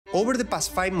Over the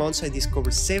past 5 months, I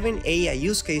discovered 7 AI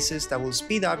use cases that will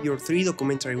speed up your 3D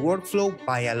documentary workflow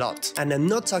by a lot. And I'm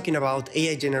not talking about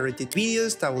AI-generated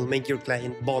videos that will make your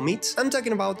client vomit. I'm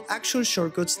talking about actual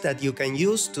shortcuts that you can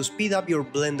use to speed up your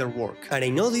Blender work. And I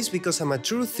know this because I'm a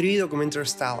true 3D documentary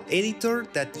style editor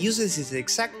that uses these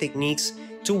exact techniques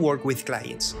to work with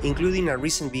clients, including a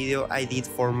recent video I did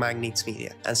for Magnets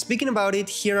Media. And speaking about it,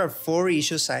 here are 4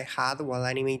 issues I had while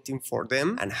animating for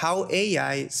them and how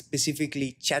AI,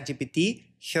 specifically ChatGPT,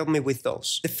 helped me with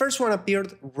those. The first one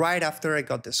appeared right after I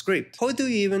got the script. How do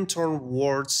you even turn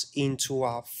words into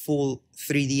a full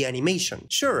 3D animation?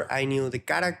 Sure, I knew the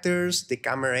characters, the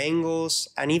camera angles,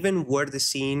 and even where the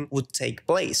scene would take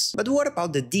place. But what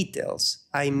about the details?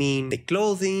 I mean, the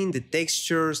clothing, the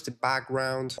textures, the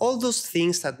background, all those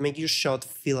things that make your shot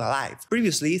feel alive.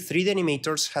 Previously, 3D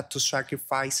animators had to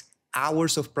sacrifice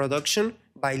hours of production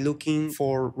by looking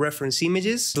for reference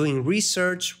images, doing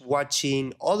research,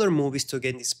 watching other movies to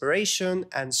get inspiration,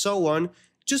 and so on,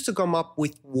 just to come up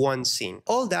with one scene.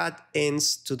 All that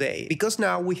ends today, because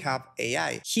now we have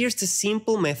AI. Here's the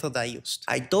simple method I used.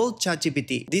 I told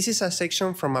ChatGPT, this is a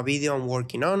section from a video I'm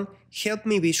working on, help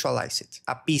me visualize it,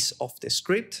 a piece of the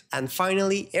script, and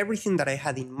finally everything that I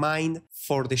had in mind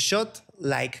for the shot,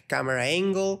 like camera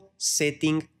angle,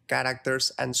 setting,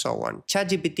 characters, and so on.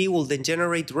 ChatGPT will then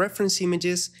generate reference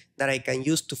images that I can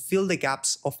use to fill the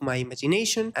gaps of my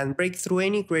imagination and break through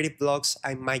any creative blocks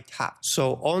I might have.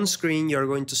 So on screen, you're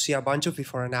going to see a bunch of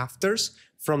before and afters,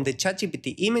 from the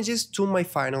ChatGPT images to my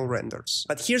final renders.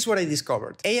 But here's what I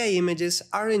discovered. AI images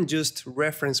aren't just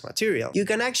reference material. You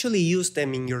can actually use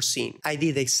them in your scene. I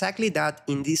did exactly that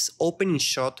in this opening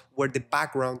shot where the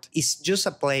background is just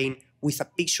a plane with a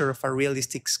picture of a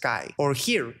realistic sky. Or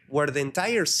here, where the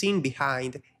entire scene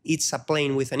behind it's a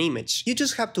plane with an image. You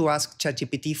just have to ask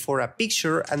ChatGPT for a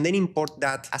picture and then import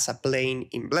that as a plane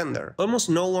in Blender.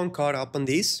 Almost no one caught up on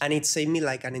this, and it saved me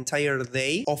like an entire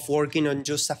day of working on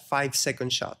just a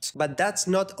 5-second shot. But that's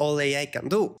not all AI can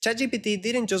do. ChatGPT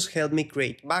didn't just help me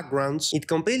create backgrounds, it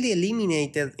completely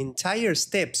eliminated entire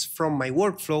steps from my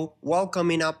workflow while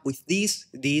coming up with this,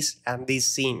 and this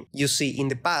scene. You see, in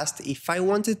the past, if I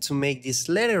wanted to make this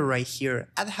letter right here,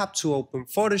 I'd have to open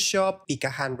Photoshop, pick a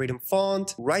handwritten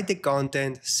font, write the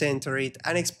content, center it,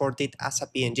 and export it as a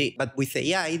PNG. But with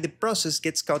AI, the process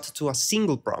gets cut to a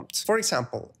single prompt. For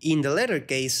example, in the letter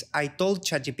case, I told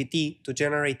ChatGPT to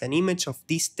generate an image of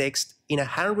this text in a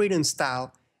handwritten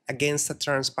style against a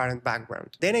transparent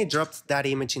background. Then I dropped that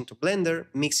image into Blender,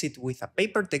 mix it with a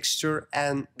paper texture,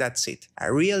 and that's it.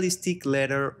 A realistic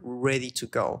letter ready to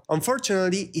go.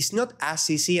 Unfortunately, it's not as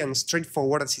easy and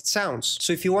straightforward as it sounds.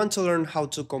 So if you want to learn how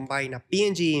to combine a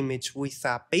PNG image with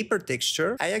a paper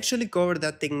texture, I actually covered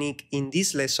that technique in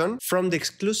this lesson from the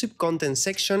exclusive content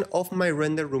section of my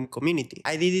render room community.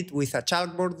 I did it with a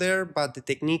chalkboard there, but the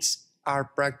techniques are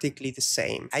practically the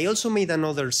same. I also made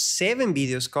another 7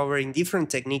 videos covering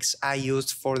different techniques I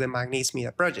used for the Magnets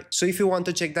Media project. So if you want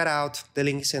to check that out, the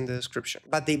link is in the description.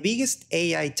 But the biggest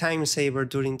AI time saver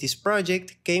during this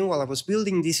project came while I was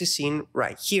building this scene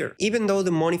right here. Even though the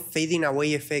money fading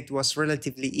away effect was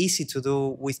relatively easy to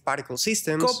do with particle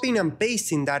systems, copying and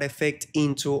pasting that effect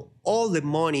into all the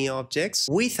money objects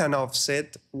with an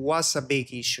offset was a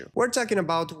big issue. We're talking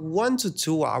about 1 to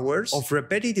 2 hours of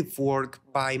repetitive work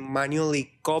by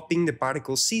manually copying the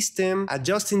particle system,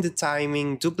 adjusting the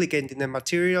timing, duplicating the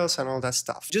materials, and all that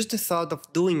stuff. Just the thought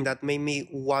of doing that made me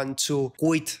want to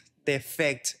quit the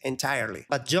effect entirely.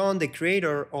 But John, the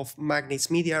creator of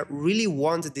Magnets Media, really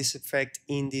wanted this effect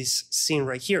in this scene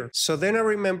right here. So then I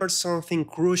remembered something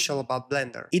crucial about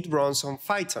Blender. It runs on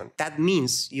Python. That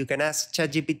means you can ask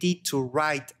ChatGPT to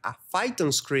write a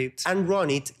Python script and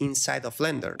run it inside of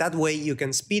Blender. That way you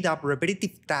can speed up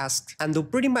repetitive tasks and do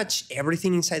pretty much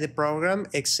everything inside the program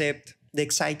except the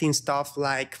exciting stuff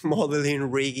like modeling,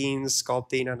 rigging,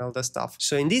 sculpting, and all that stuff.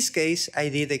 So in this case, I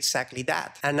did exactly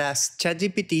that and asked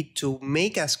ChatGPT to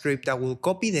make a script that will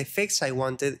copy the effects I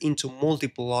wanted into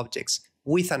multiple objects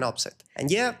with an offset.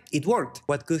 And yeah, it worked.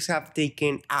 What could have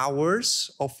taken hours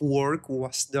of work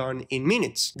was done in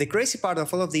minutes. The crazy part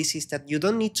of all of this is that you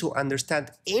don't need to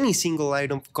understand any single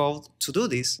item of code to do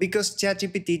this, because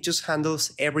ChatGPT just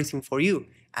handles everything for you.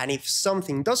 And if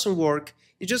something doesn't work,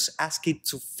 you just ask it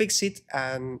to fix it,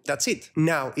 and that's it.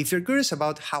 Now, if you're curious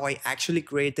about how I actually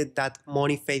created that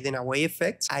money fading away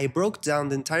effect, I broke down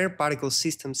the entire particle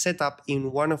system setup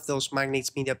in one of those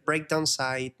Magnets Media breakdowns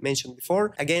I mentioned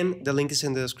before. Again, the link is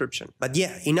in the description. But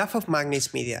yeah, enough of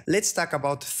Magnets Media. Let's talk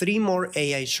about 3 more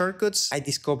AI shortcuts I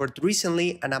discovered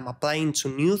recently and I'm applying to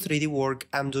new 3D work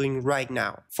I'm doing right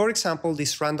now. For example,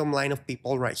 this random line of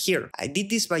people right here. I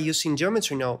did this by using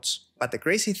geometry nodes. But the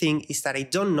crazy thing is that I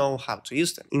don't know how to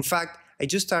use them. In fact, I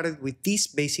just started with these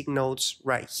basic nodes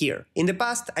right here. In the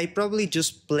past, I probably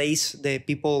just place the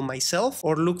people myself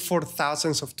or look for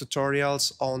thousands of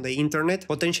tutorials on the internet,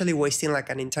 potentially wasting like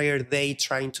an entire day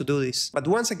trying to do this. But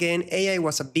once again, AI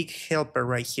was a big helper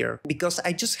right here because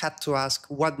I just had to ask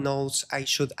what nodes I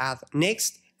should add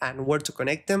next and where to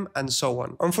connect them, and so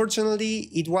on. Unfortunately,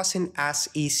 it wasn't as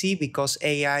easy because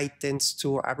AI tends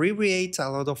to abbreviate a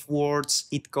lot of words,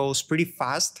 it goes pretty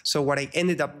fast. So what I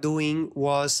ended up doing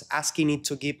was asking it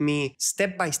to give me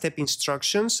step-by-step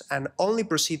instructions and only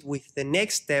proceed with the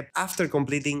next step after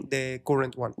completing the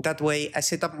current one. That way, I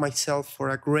set up myself for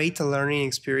a great learning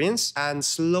experience, and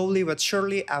slowly but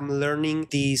surely, I'm learning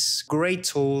this great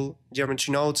tool,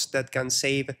 Geometry Nodes, that can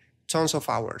save tons of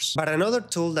hours. But another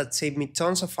tool that saved me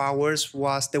tons of hours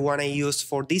was the one I used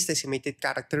for these decimated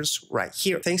characters right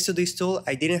here. Thanks to this tool,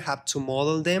 I didn't have to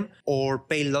model them or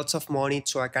pay lots of money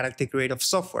to a character creative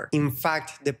software. In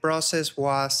fact, the process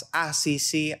was as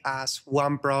easy as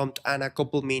one prompt and a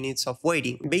couple minutes of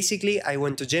waiting. Basically, I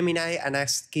went to Gemini and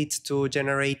asked it to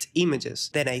generate images.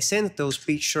 Then I sent those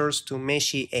pictures to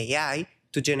Blender+AI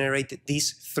to generate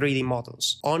these 3D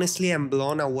models. Honestly, I'm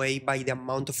blown away by the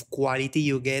amount of quality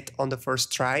you get on the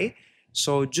first try.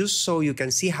 So just so you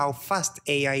can see how fast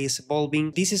AI is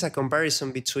evolving, this is a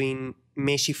comparison between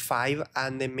Blender 5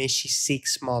 and the Blender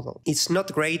 6 model. It's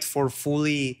not great for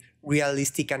fully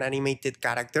realistic and animated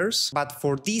characters, but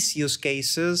for these use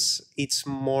cases, it's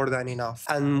more than enough.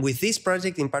 And with this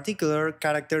project in particular,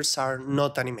 characters are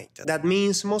not animated. That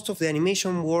means most of the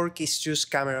animation work is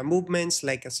just camera movements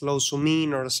like a slow zoom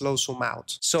in or a slow zoom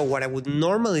out. So what I would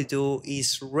normally do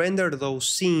is render those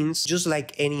scenes just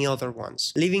like any other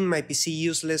ones, leaving my PC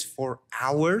useless for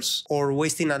hours or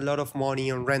wasting a lot of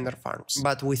money on render farms.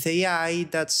 But with AI,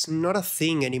 that's not a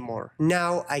thing anymore.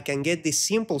 Now I can get these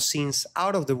simple scenes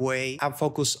out of the way and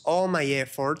focus all my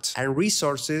effort and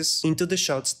resources into the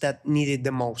shots that needed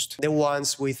the most, the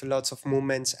ones with lots of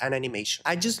movements and animation.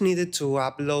 I just needed to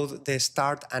upload the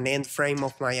start and end frame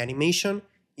of my animation,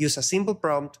 use a simple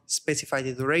prompt, specify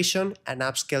the duration, and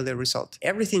upscale the result.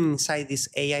 Everything inside this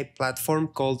AI platform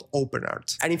called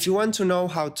OpenArt. And if you want to know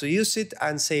how to use it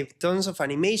and save tons of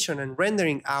animation and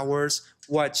rendering hours,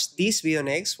 watch this video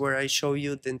next where I show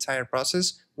you the entire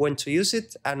process, when to use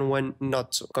it and when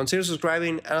not to. Consider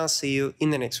subscribing, and I'll see you in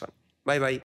the next one. Bye bye.